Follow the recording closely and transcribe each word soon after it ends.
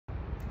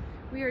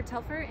We are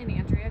Telfer and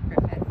Andrea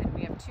Griffith, and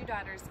we have two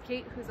daughters,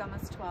 Kate, who's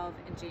almost 12,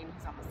 and Jane,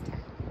 who's almost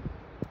 10.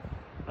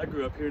 I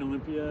grew up here in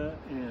Olympia,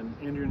 and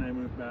Andrea and I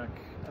moved back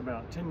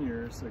about 10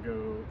 years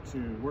ago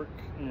to work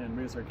and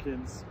raise our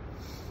kids.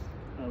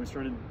 We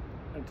started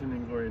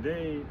attending Gloria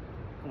Dei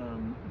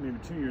maybe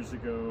 2 years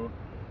ago,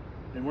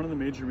 and one of the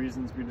major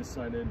reasons we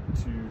decided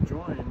to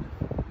join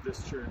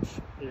this church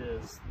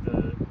is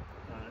the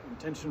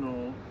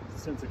intentional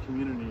sense of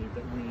community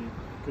that we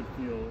could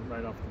feel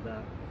right off the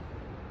bat.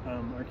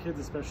 Our kids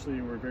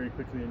especially were very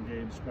quickly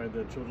engaged by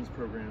the children's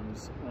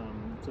programs,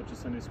 such as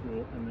Sunday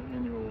school and the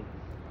annual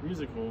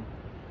musical.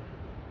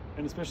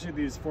 And especially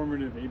these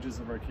formative ages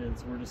of our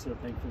kids, we're just so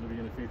thankful to be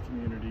in a faith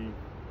community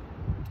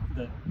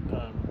that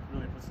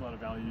really puts a lot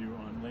of value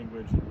on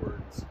language and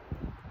words.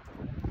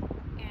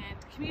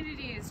 And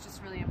community is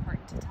just really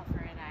important to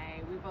Telfer and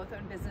I. We both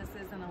own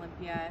businesses in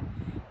Olympia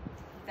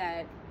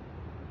that,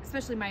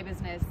 especially my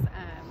business,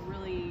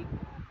 really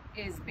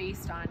is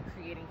based on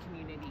creating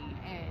community,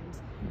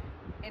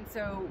 and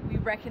so we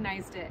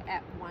recognized it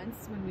at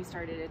once when we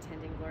started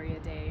attending Gloria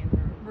Dei, and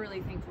we're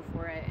really thankful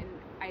for it. And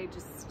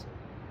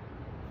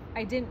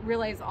I didn't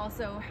realize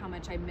also how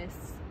much I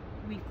miss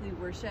weekly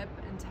worship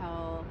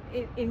until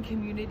in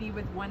community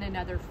with one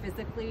another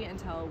physically,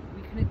 until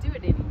we couldn't do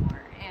it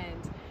anymore.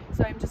 And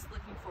so I'm just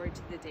looking forward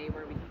to the day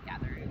where we can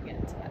gather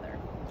again together.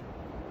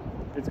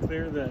 It's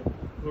clear that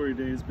Gloria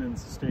Dei has been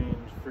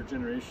sustained for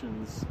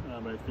generations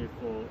by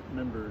faithful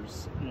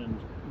members, and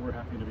we're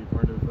happy to be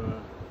part of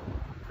a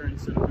current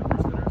set of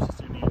members that are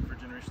sustaining it for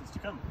generations to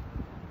come.